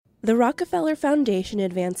The Rockefeller Foundation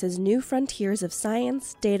advances new frontiers of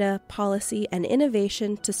science, data, policy, and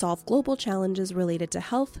innovation to solve global challenges related to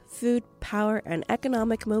health, food, power, and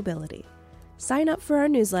economic mobility. Sign up for our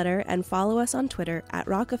newsletter and follow us on Twitter at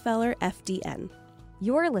RockefellerFDN.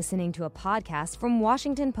 You're listening to a podcast from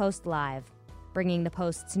Washington Post Live, bringing the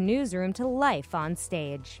Post's newsroom to life on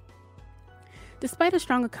stage. Despite a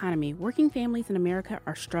strong economy, working families in America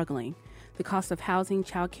are struggling. The cost of housing,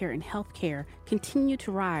 childcare, and health care continue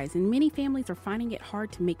to rise, and many families are finding it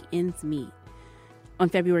hard to make ends meet. On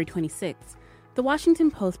February 26th, the Washington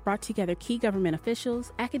Post brought together key government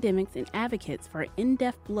officials, academics, and advocates for an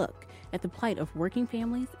in-depth look at the plight of working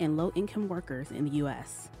families and low-income workers in the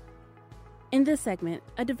U.S. In this segment,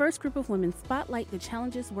 a diverse group of women spotlight the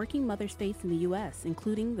challenges working mothers face in the U.S.,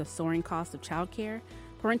 including the soaring cost of childcare,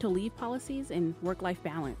 parental leave policies, and work-life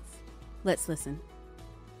balance. Let's listen.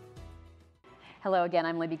 Hello again,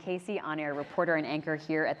 I'm Libby Casey, on-air reporter and anchor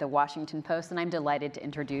here at the Washington Post, and I'm delighted to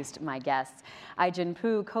introduce my guests. Ai-jen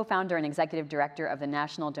Poo, co-founder and executive director of the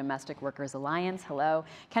National Domestic Workers Alliance. Hello.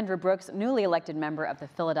 Kendra Brooks, newly elected member of the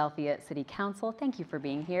Philadelphia City Council. Thank you for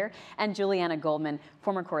being here. And Juliana Goldman,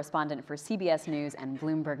 former correspondent for CBS News and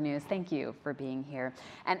Bloomberg News. Thank you for being here.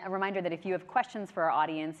 And a reminder that if you have questions for our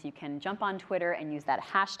audience, you can jump on Twitter and use that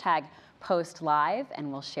hashtag #PostLive,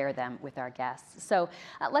 and we'll share them with our guests. So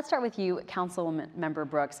let's start with you, Councilmember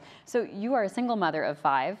Brooks. So you are a single mother of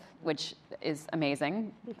 5, which is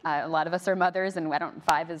amazing. A lot of us are mothers, and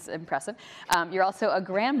 5 is impressive. You're also a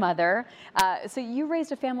grandmother. So you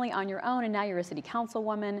raised a family on your own, and now you're a city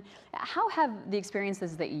councilwoman. How have the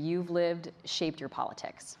experiences that you've lived shaped your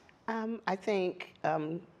politics? I think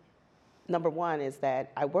number one is that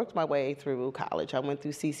I worked my way through college. I went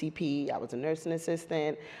through CCP. I was a nursing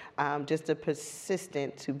assistant, just a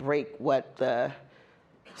persistent to break what the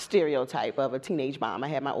stereotype of a teenage mom. I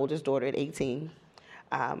had my oldest daughter at 18,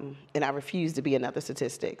 and I refused to be another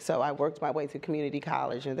statistic. So I worked my way through community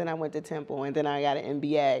college, and then I went to Temple, and then I got an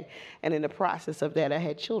MBA. And in the process of that, I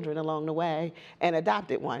had children along the way and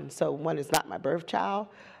adopted one. So one is not my birth child,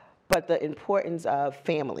 but the importance of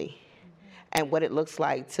family and what it looks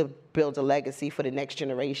like to build a legacy for the next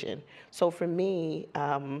generation. So for me,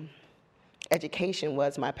 education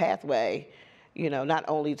was my pathway, not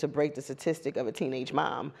only to break the statistic of a teenage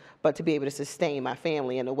mom, but to be able to sustain my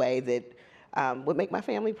family in a way that would make my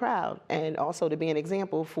family proud, and also to be an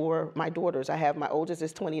example for my daughters. I have my oldest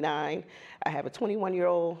is 29. I have a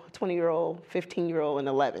 21-year-old, 20-year-old, 15-year-old, and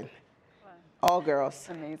 11. Wow. All girls.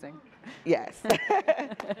 Amazing. Yes.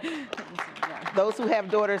 Those who have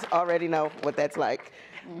daughters already know what that's like.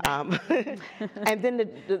 And then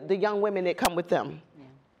the young women that come with them,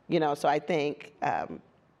 so I think,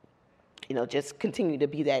 just continue to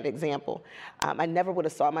be that example. I never would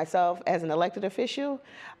have saw myself as an elected official.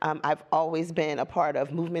 I've always been a part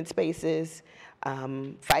of movement spaces,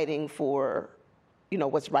 fighting for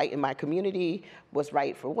what's right in my community, what's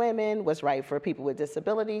right for women, what's right for people with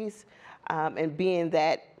disabilities, and being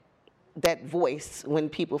that voice when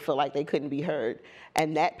people feel like they couldn't be heard.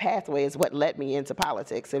 And that pathway is what led me into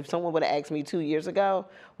politics. If someone would have asked me 2 years ago,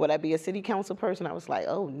 would I be a city council person? I was like,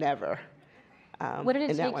 oh, never. What did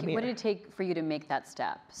it take for you to make that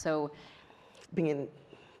step? So, being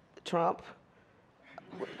Trump,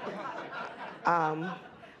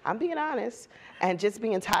 I'm being honest, and just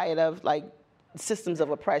being tired of systems of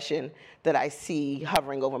oppression that I see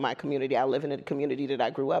hovering over my community. I live in a community that I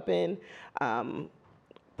grew up in.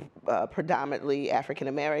 Predominantly African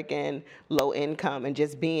American, low income, and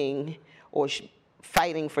just being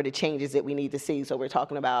fighting for the changes that we need to see. So we're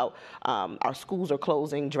talking about our schools are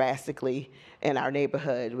closing drastically in our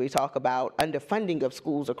neighborhood. We talk about underfunding of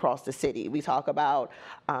schools across the city. We talk about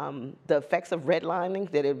the effects of redlining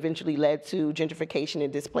that eventually led to gentrification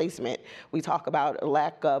and displacement. We talk about a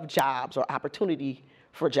lack of jobs or opportunity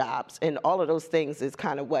for jobs. And all of those things is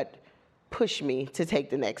kind of what pushed me to take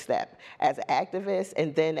the next step as an activist.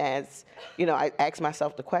 And then as, I asked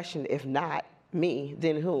myself the question, if not me,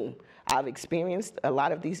 then whom? I've experienced a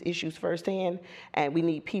lot of these issues firsthand, and we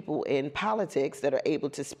need people in politics that are able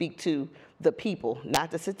to speak to the people,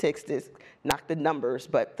 not the statistics, not the numbers,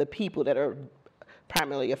 but the people that are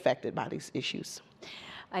primarily affected by these issues.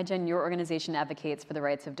 Ai-jen, your organization advocates for the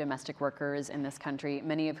rights of domestic workers in this country,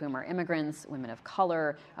 many of whom are immigrants, women of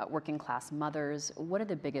color, working class mothers. What are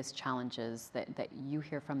the biggest challenges that you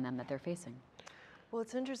hear from them that they're facing? Well,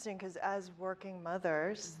 it's interesting because as working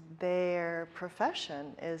mothers, their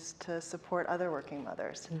profession is to support other working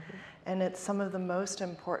mothers. And it's some of the most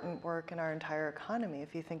important work in our entire economy.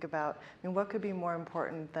 If you think about, what could be more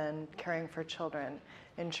important than caring for children,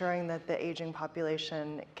 ensuring that the aging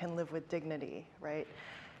population can live with dignity, right?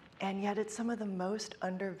 And yet it's some of the most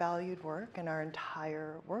undervalued work in our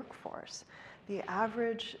entire workforce. The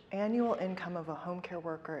average annual income of a home care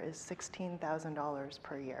worker is $16,000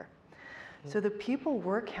 per year. So the people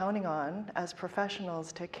we're counting on as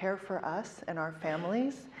professionals to care for us and our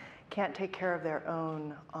families can't take care of their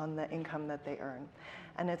own on the income that they earn.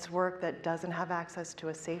 And it's work that doesn't have access to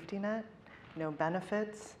a safety net, no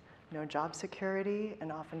benefits, no job security,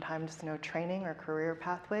 and oftentimes no training or career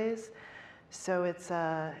pathways. So it's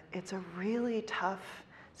a really tough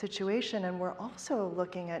situation, and we're also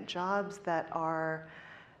looking at jobs that are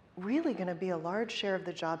really going to be a large share of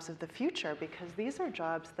the jobs of the future, because these are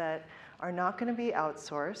jobs that are not going to be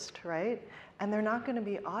outsourced, right? And they're not going to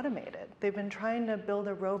be automated. They've been trying to build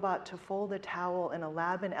a robot to fold a towel in a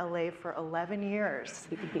lab in LA for 11 years,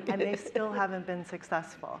 and they still haven't been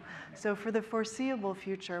successful. So for the foreseeable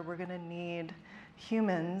future, we're going to need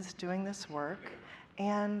humans doing this work.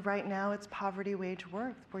 And right now it's poverty wage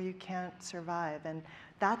work where you can't survive. And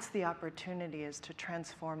that's the opportunity, is to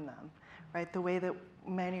transform them, right? The way that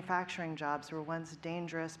manufacturing jobs were once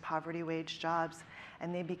dangerous poverty wage jobs,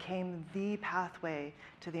 and they became the pathway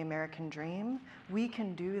to the American dream. We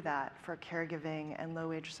can do that for caregiving and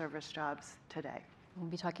low-wage service jobs today. We'll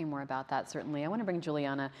be talking more about that, certainly. I want to bring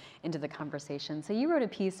Juliana into the conversation. So you wrote a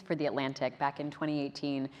piece for The Atlantic back in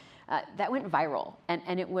 2018 that went viral,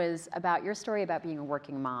 and it was about your story about being a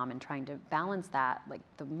working mom and trying to balance that, like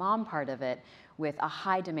the mom part of it, with a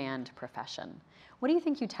high-demand profession. What do you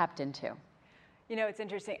think you tapped into? You know, it's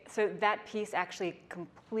interesting. So that piece actually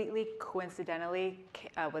completely coincidentally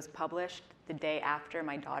was published the day after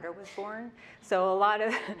my daughter was born. So a lot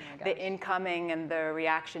of the incoming and the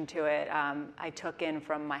reaction to it I took in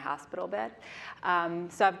from my hospital bed.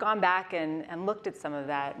 So I've gone back and looked at some of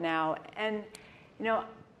that now. And, you know,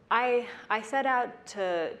 I set out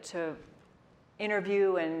to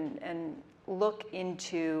interview and look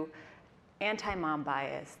into anti-mom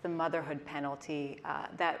bias, the motherhood penalty,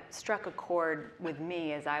 that struck a chord with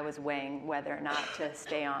me as I was weighing whether or not to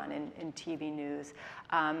stay on in TV news.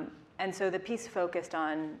 And so the piece focused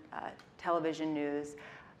on television news,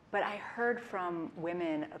 but I heard from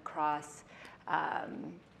women across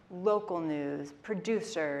local news,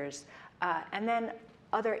 producers, and then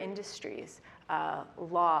other industries,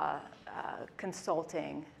 law,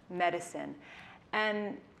 consulting, medicine.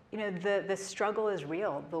 And you know, the struggle is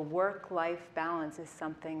real. The work-life balance is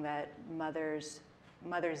something that mothers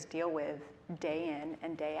deal with day in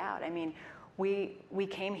and day out. I mean, we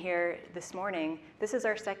came here this morning. This is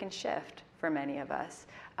our second shift for many of us.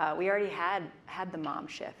 We already had the mom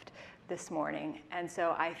shift this morning, and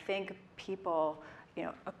so I think people, you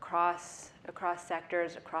know, across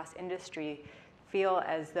sectors, across industry, feel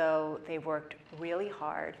as though they've worked really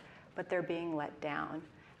hard, but they're being let down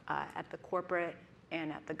at the corporate and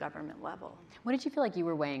at the government level. What did you feel like you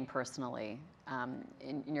were weighing personally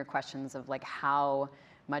in your questions of like how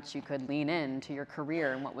much you could lean into your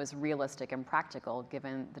career and what was realistic and practical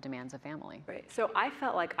given the demands of family? Right. So I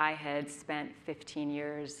felt like I had spent 15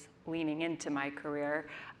 years leaning into my career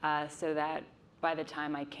so that by the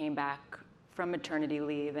time I came back from maternity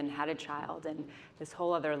leave and had a child and this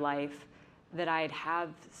whole other life, that I'd have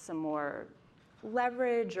some more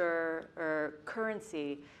leverage or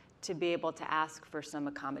currency to be able to ask for some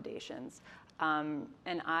accommodations. And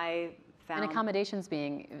I found... And accommodations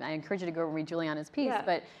being, I encourage you to go read Juliana's piece, Yeah.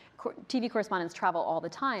 but TV correspondents travel all the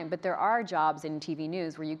time, but there are jobs in TV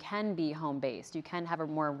news where you can be home-based. You can have a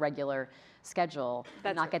more regular schedule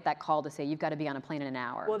and not get that call to say, you've got to be on a plane in an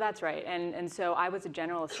hour. Well, that's right. And so I was a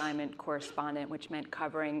general assignment correspondent, which meant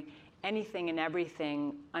covering anything and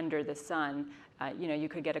everything under the sun. You know, you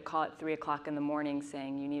could get a call at 3 o'clock in the morning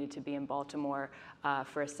saying you needed to be in Baltimore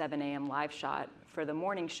for a 7 a.m. live shot for the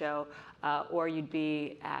morning show, or you'd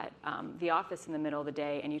be at the office in the middle of the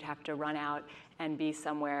day and you'd have to run out and be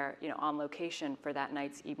somewhere, you know, on location for that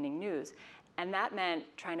night's evening news. And that meant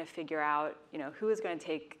trying to figure out, you know, who is going to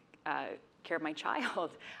take care of my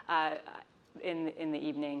child in the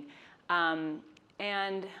evening.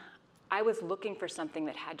 And I was looking for something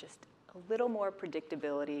that had just a little more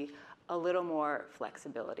predictability, a little more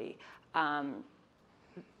flexibility.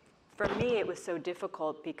 For me, it was so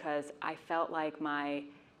difficult because I felt like I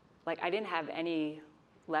didn't have any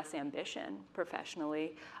less ambition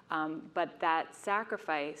professionally, but that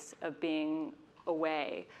sacrifice of being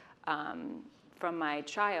away from my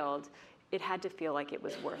child, it had to feel like it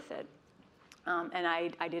was worth it. And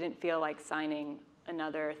I didn't feel like signing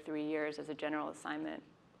another 3 years as a general assignment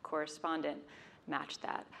correspondent matched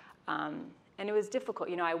that. And it was difficult.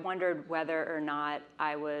 You know, I wondered whether or not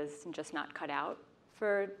I was just not cut out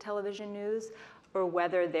for television news, or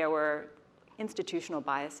whether there were institutional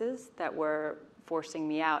biases that were forcing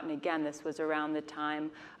me out. And again, this was around the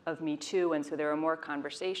time of Me Too, and so there were more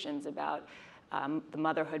conversations about the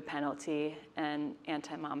motherhood penalty and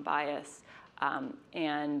anti-mom bias.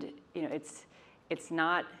 And it's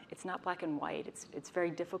not black and white. It's very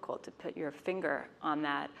difficult to put your finger on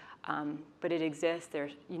that, but it exists.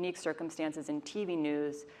 There's unique circumstances in TV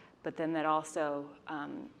news, but then that also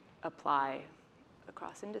apply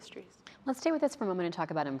across industries. Let's stay with us for a moment and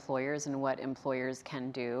talk about employers and what employers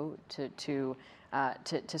can do to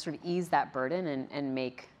sort of ease that burden and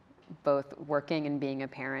make both working and being a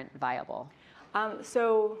parent viable.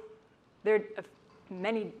 So there are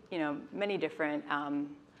many different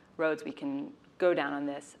roads we can go down on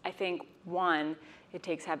this. I think one, it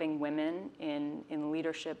takes having women in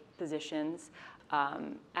leadership positions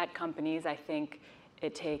at companies. I think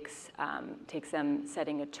it takes them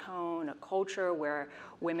setting a tone, a culture where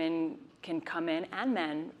women can come in, and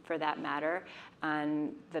men for that matter,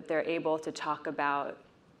 and that they're able to talk about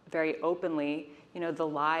very openly, the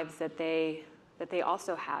lives that they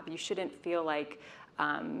also have. You shouldn't feel like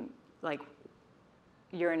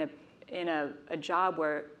you're in a job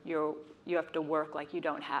where you have to work like you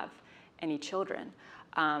don't have any children.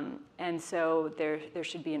 And so there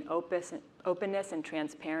should be an openness and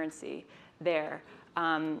transparency there.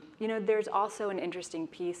 There's also an interesting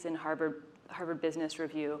piece in Harvard Business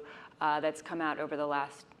Review that's come out over the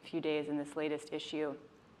last few days in this latest issue.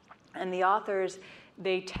 And the authors,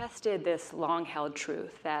 they tested this long-held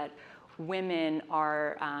truth that women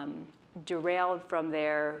are derailed from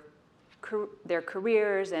their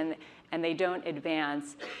careers and they don't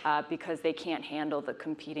advance because they can't handle the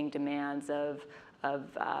competing demands of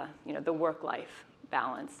the work-life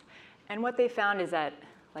balance. And what they found is that,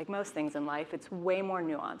 like most things in life, it's way more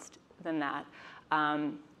nuanced than that.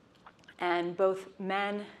 And both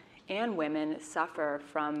men and women suffer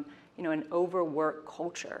from an overwork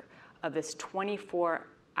culture of this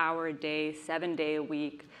 24-hour-a-day,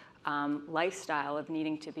 7-day-a-week lifestyle of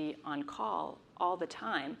needing to be on call all the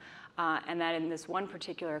time. And that in this one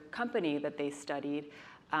particular company that they studied,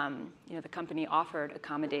 the company offered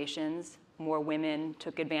accommodations. More women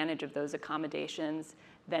took advantage of those accommodations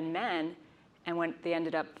than men. And what they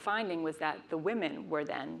ended up finding was that the women were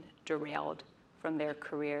then derailed from their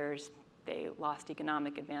careers. They lost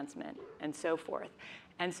economic advancement and so forth.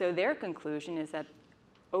 And so their conclusion is that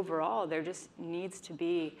overall, there just needs to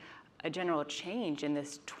be a general change in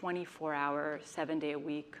this 24-hour,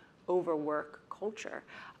 7-day-a-week overwork culture,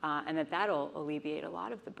 and that'll alleviate a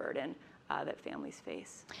lot of the burden that families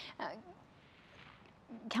face.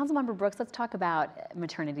 Councilmember Brooks, let's talk about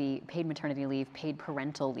paid maternity leave, paid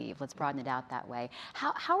parental leave. Let's broaden it out that way.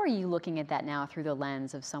 How are you looking at that now through the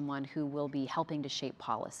lens of someone who will be helping to shape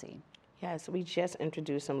policy? Yes, we just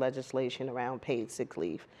introduced some legislation around paid sick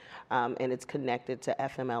leave, and it's connected to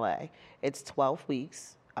FMLA. It's 12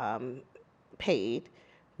 weeks paid,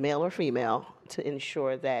 male or female, to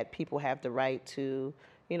ensure that people have the right to,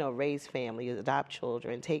 raise families, adopt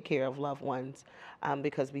children, take care of loved ones,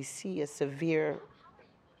 because we see a severe,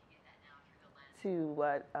 to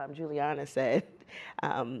what Juliana said,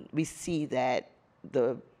 we see that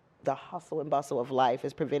the hustle and bustle of life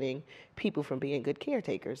is preventing people from being good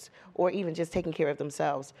caretakers or even just taking care of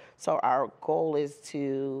themselves. So our goal is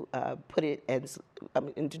to put it as,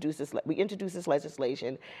 introduce this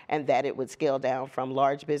legislation, and that it would scale down from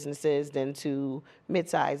large businesses, then to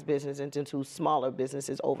mid-sized businesses, and then to smaller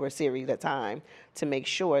businesses over a series of time, to make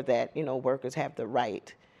sure that, workers have the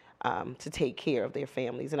right to take care of their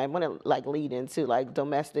families. And I want to lead into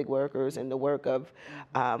domestic workers and the work of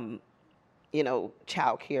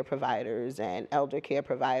child care providers and elder care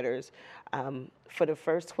providers. For the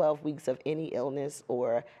first 12 weeks of any illness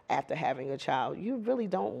or after having a child, you really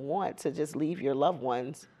don't want to just leave your loved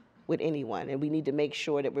ones with anyone. And we need to make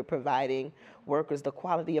sure that we're providing workers the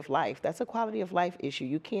quality of life. That's a quality of life issue.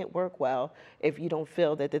 You can't work well if you don't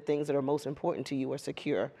feel that the things that are most important to you are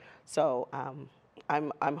secure. So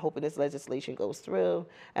I'm hoping this legislation goes through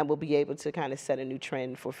and we'll be able to kind of set a new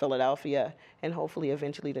trend for Philadelphia and hopefully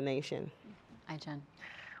eventually the nation. Hi, Jen.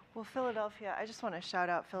 Well, Philadelphia, I just want to shout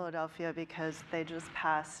out Philadelphia because they just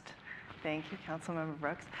passed, thank you, Councilmember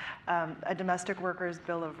Brooks, a domestic workers'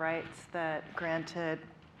 bill of rights that granted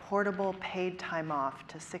portable paid time off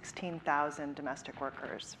to 16,000 domestic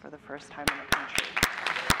workers for the first time in the country.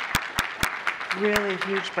 Really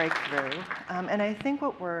huge breakthrough. And I think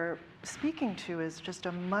what we're speaking to is just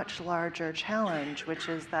a much larger challenge, which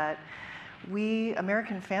is that We,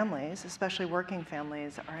 American families, especially working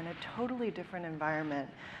families, are in a totally different environment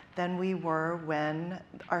than we were when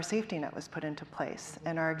our safety net was put into place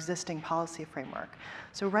and our existing policy framework.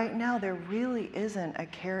 So right now, there really isn't a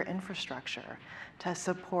care infrastructure to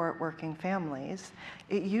support working families.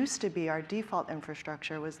 It used to be our default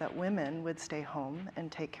infrastructure was that women would stay home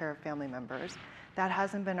and take care of family members. That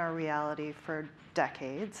hasn't been our reality for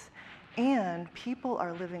decades. And people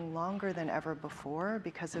are living longer than ever before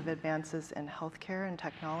because of advances in healthcare and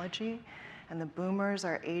technology. And the boomers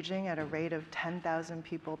are aging at a rate of 10,000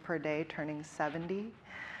 people per day, turning 70.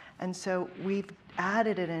 And so we've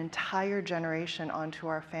added an entire generation onto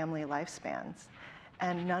our family lifespans.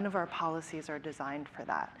 And none of our policies are designed for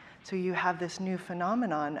that. So you have this new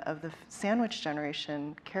phenomenon of the sandwich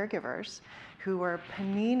generation caregivers who are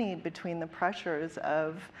paninied between the pressures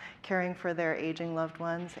of caring for their aging loved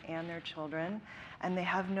ones and their children, and they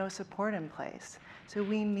have no support in place. So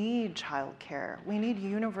we need childcare. We need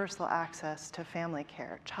universal access to family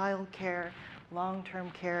care, childcare,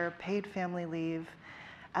 long-term care, paid family leave,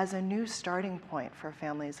 as a new starting point for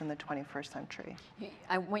families in the 21st century.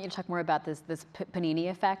 I want you to talk more about this panini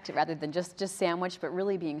effect, rather than just sandwich, but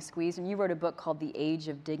really being squeezed. And you wrote a book called The Age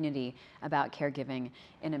of Dignity about caregiving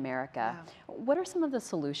in America. Yeah. What are some of the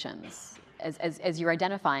solutions as you're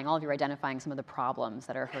identifying, all of you are identifying some of the problems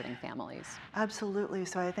that are hurting families? Absolutely.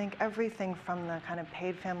 So I think everything from the kind of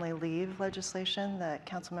paid family leave legislation that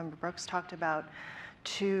Councilmember Brooks talked about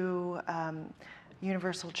to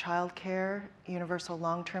universal child care, universal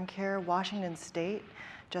long-term care. Washington State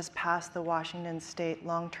just passed the Washington State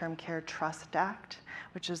Long-Term Care Trust Act,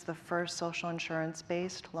 which is the first social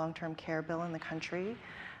insurance-based long-term care bill in the country.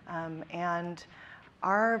 And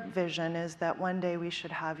our vision is that one day we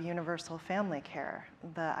should have universal family care.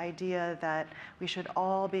 The idea that we should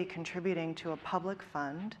all be contributing to a public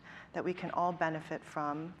fund that we can all benefit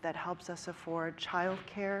from that helps us afford child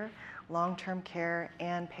care, long-term care,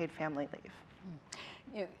 and paid family leave.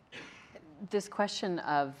 You know, this question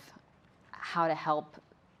of how to help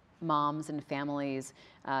moms and families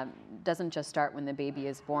doesn't just start when the baby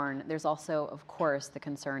is born. There's also, of course, the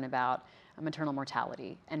concern about maternal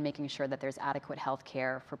mortality and making sure that there's adequate health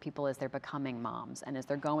care for people as they're becoming moms and as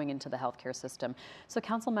they're going into the healthcare system. So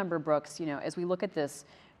Councilmember Brooks, as we look at this,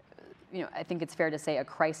 I think it's fair to say a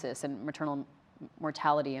crisis in maternal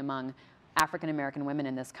mortality among African American women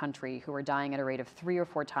in this country who are dying at a rate of 3 or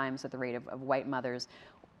 4 times at the rate of white mothers.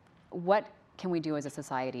 What can we do as a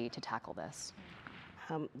society to tackle this?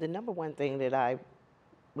 The number one thing that I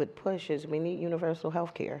would push is we need universal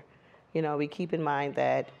health care. We keep in mind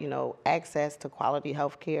that, access to quality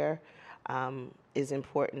health care is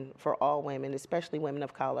important for all women, especially women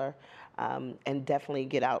of color, and definitely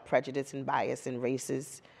get out prejudice and bias and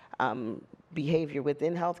racist behavior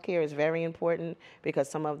within healthcare is very important, because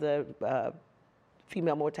some of the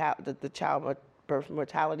female mortality, the childbirth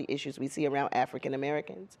mortality issues we see around African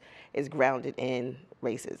Americans is grounded in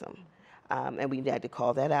racism. And we had to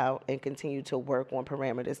call that out and continue to work on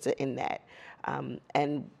parameters to end that.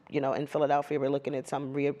 And, in Philadelphia, we're looking at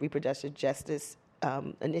some reproductive justice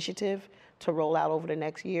initiative to roll out over the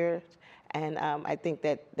next year. And I think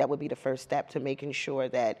that would be the first step to making sure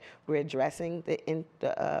that we're addressing the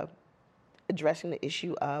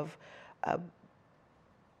issue of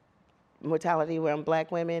mortality around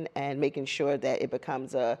Black women and making sure that it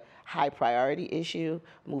becomes a high priority issue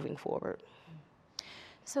moving forward.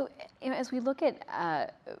 So as we look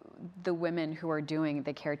at the women who are doing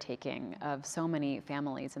the caretaking of so many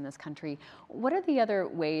families in this country, what are the other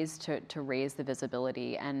ways to raise the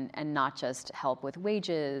visibility and not just help with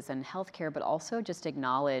wages and healthcare, but also just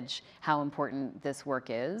acknowledge how important this work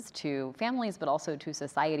is to families, but also to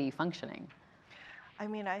society functioning?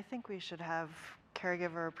 I think we should have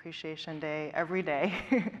Caregiver Appreciation Day every day,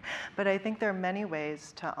 but I think there are many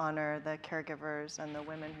ways to honor the caregivers and the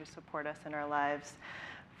women who support us in our lives.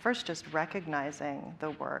 First, just recognizing the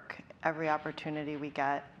work every opportunity we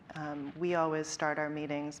get. We always start our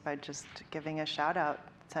meetings by just giving a shout out,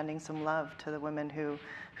 sending some love to the women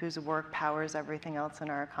whose work powers everything else in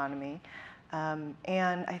our economy. And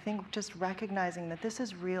I think just recognizing that this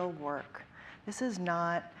is real work. This is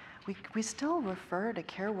not, we still refer to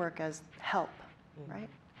care work as help, right?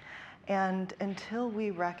 And until we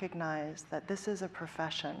recognize that this is a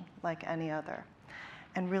profession like any other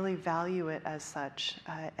and really value it as such,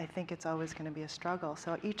 I think it's always going to be a struggle.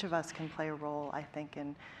 So each of us can play a role, I think,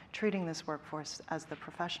 in treating this workforce as the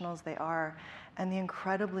professionals they are and the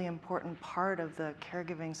incredibly important part of the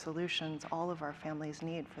caregiving solutions all of our families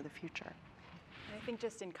need for the future. think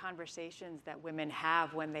just in conversations that women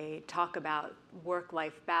have when they talk about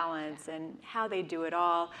work-life balance and how they do it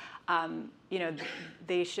all,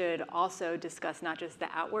 they should also discuss not just the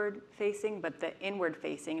outward-facing, but the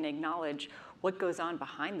inward-facing, and acknowledge what goes on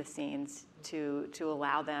behind the scenes to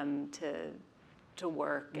allow them to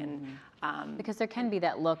work. And because there can be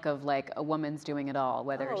that look of like a woman's doing it all,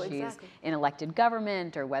 whether she's exactly. in elected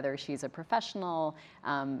government or whether she's a professional.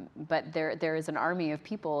 But there is an army of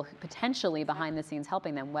people potentially behind the scenes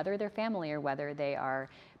helping them, whether they're family or whether they are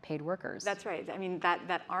paid workers. That's right. I mean,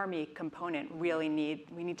 that army component we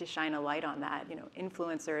need to shine a light on that.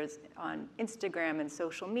 Influencers on Instagram and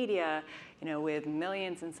social media, with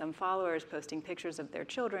millions and some followers posting pictures of their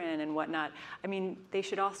children and whatnot. I mean, they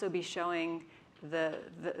should also be showing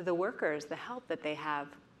the workers, the help that they have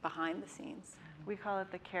behind the scenes. We call it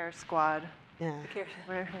the care squad. Yeah.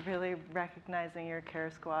 We're really recognizing your care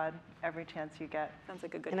squad every chance you get. Sounds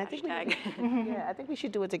like a good And hashtag. I think we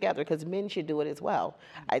should do it together because men should do it as well.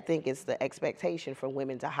 I think it's the expectation for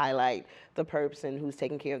women to highlight the person who's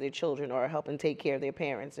taking care of their children or helping take care of their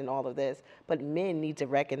parents and all of this. But men need to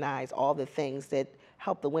recognize all the things that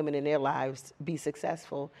help the women in their lives be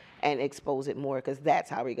successful and expose it more, because that's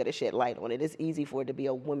how we're going to shed light on it. It's easy for it to be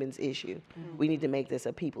a woman's issue. We need to make this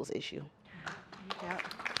a people's issue. Yeah.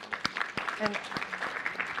 And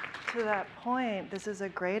to that point, this is a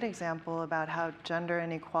great example about how gender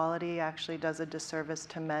inequality actually does a disservice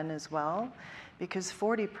to men as well, because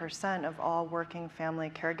 40% of all working family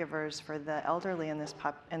caregivers for the elderly in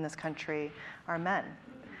this country are men.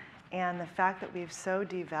 And the fact that we've so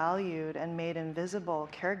devalued and made invisible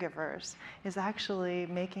caregivers is actually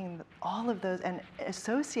making all of those, and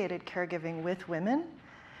associated caregiving with women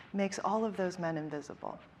makes all of those men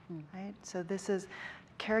invisible, right? So this is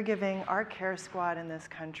caregiving. Our care squad in this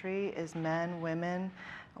country is men, women,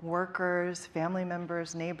 workers, family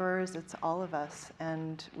members, neighbors. It's all of us,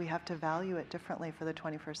 and we have to value it differently for the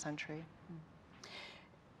 21st century.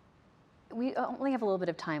 We only have a little bit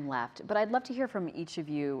of time left, but I'd love to hear from each of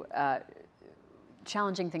you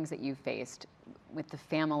challenging things that you've faced with the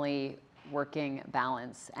family working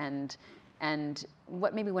balance, and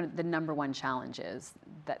what maybe the number one challenge is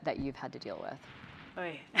that you've had to deal with.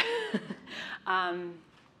 Oy.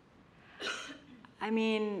 I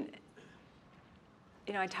mean,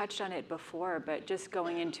 I touched on it before, but just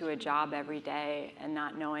going into a job every day and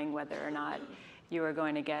not knowing whether or not you were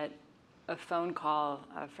going to get a phone call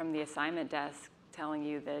from the assignment desk telling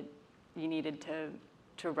you that you needed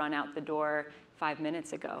to run out the door 5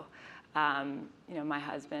 minutes ago. My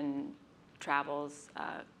husband travels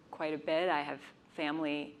quite a bit. I have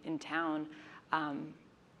family in town,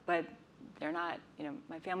 but they're not.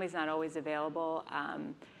 My family's not always available,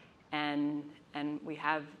 and we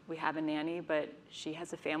have a nanny, but she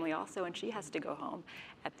has a family also, and she has to go home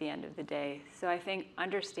at the end of the day. So I think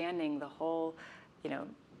understanding the whole,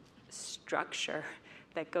 structure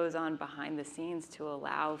that goes on behind the scenes to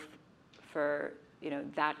allow for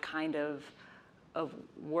that kind of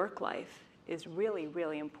work life is really,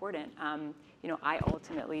 really important. I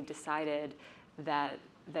ultimately decided that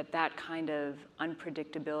kind of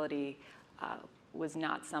unpredictability was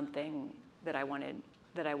not something that I wanted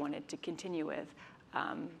to continue with.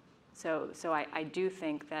 So I do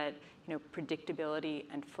think that predictability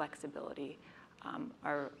and flexibility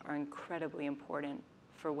are incredibly important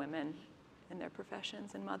for women in their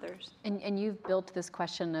professions and mothers. And you've built this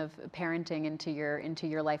question of parenting into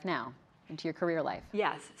your life now, into your career life.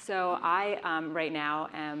 Yes. So I right now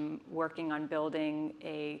am working on building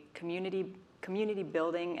a community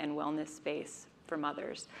building and wellness space for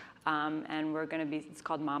mothers, and we're going to be. It's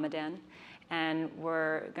called Mama Den, and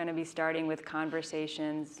we're going to be starting with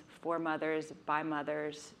conversations for mothers by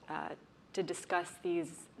mothers to discuss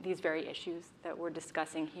these very issues that we're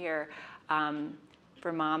discussing here.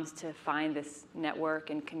 For moms to find this network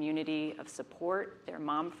and community of support, their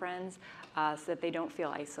mom friends, so that they don't feel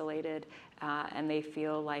isolated and they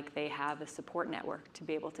feel like they have a support network to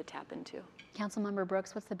be able to tap into. Councilmember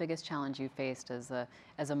Brooks, what's the biggest challenge you faced as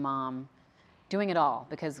a mom doing it all?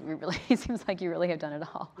 Because it seems like you really have done it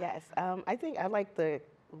all. Yes, I think I like the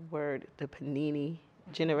word, the panini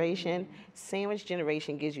generation. Sandwich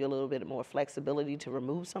generation gives you a little bit more flexibility to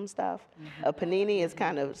remove some stuff. A panini is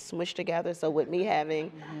kind of smushed together. So with me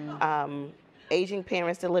having aging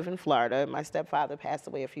parents that live in Florida, my stepfather passed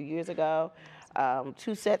away a few years ago,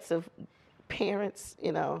 2 sets of parents,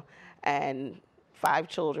 and 5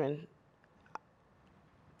 children.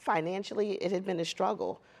 Financially, it had been a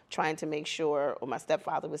struggle trying to make sure, my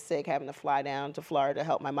stepfather was sick, having to fly down to Florida to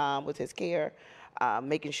help my mom with his care,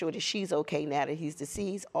 making sure that she's okay now that he's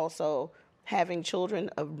deceased. Also, having children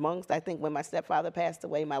amongst, I think when my stepfather passed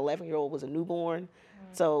away, my 11-year-old was a newborn.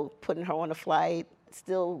 So putting her on a flight,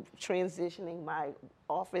 still transitioning my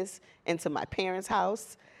office into my parents'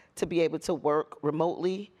 house to be able to work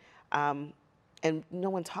remotely. And no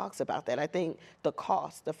one talks about that. I think the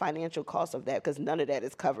cost, the financial cost of that, because none of that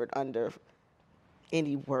is covered under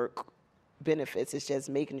any work benefits. It's just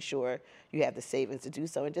making sure you have the savings to do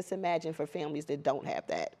so. And just imagine for families that don't have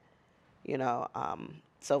that, you know.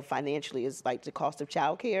 So financially, it's like the cost of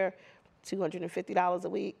childcare, $250 a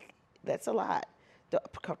week. That's a lot. The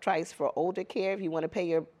price for older care, if you want to pay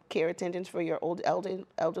your care attendants for your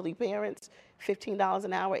elderly parents, $15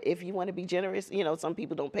 an hour. If you want to be generous, you know, some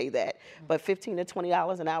people don't pay that, but $15 to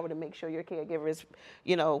 $20 an hour to make sure your caregiver is,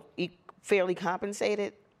 you know, fairly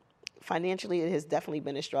compensated. Financially, it has definitely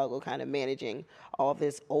been a struggle kind of managing all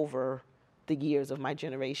this over the years of my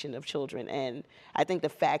generation of children. And I think the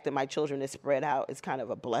fact that my children is spread out is kind of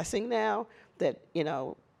a blessing now that, you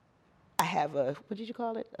know, I have a, what did you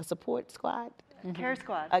call it? A support squad? Care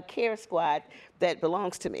squad. A care squad that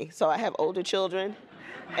belongs to me. So I have older children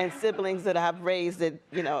and siblings that I've raised that,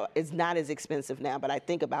 you know, it's not as expensive now, but I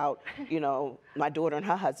think about, you know, my daughter and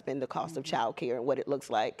her husband, the cost of childcare and what it looks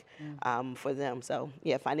like for them. So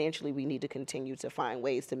yeah, financially we need to continue to find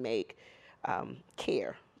ways to make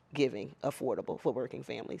care giving affordable for working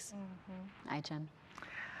families. Jen.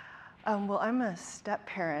 Well, I'm a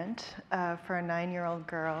step-parent for a 9-year-old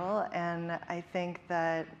girl, and I think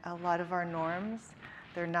that a lot of our norms,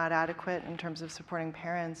 they're not adequate in terms of supporting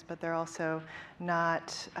parents, but they're also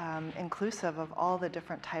not inclusive of all the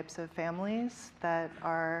different types of families that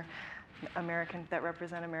are that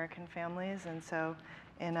represent American families. And so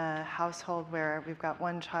in a household where we've got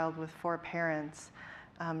one child with 4 parents,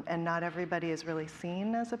 and not everybody is really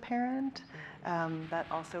seen as a parent, that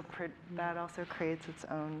also creates its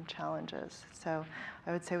own challenges. So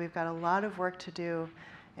I would say we've got a lot of work to do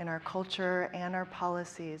in our culture and our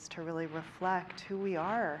policies to really reflect who we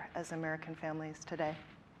are as American families today.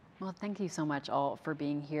 Well, thank you so much all for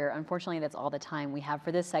being here. Unfortunately, that's all the time we have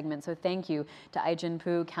for this segment. So thank you to Jin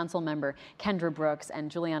Poo, Council Member Kendra Brooks,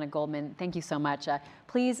 and Juliana Goldman. Thank you so much.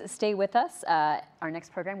 Please stay with us. Our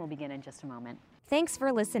next program will begin in just a moment. Thanks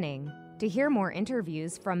for listening. To hear more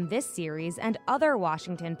interviews from this series and other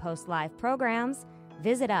Washington Post Live programs,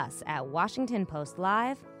 visit us at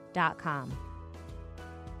WashingtonPostLive.com.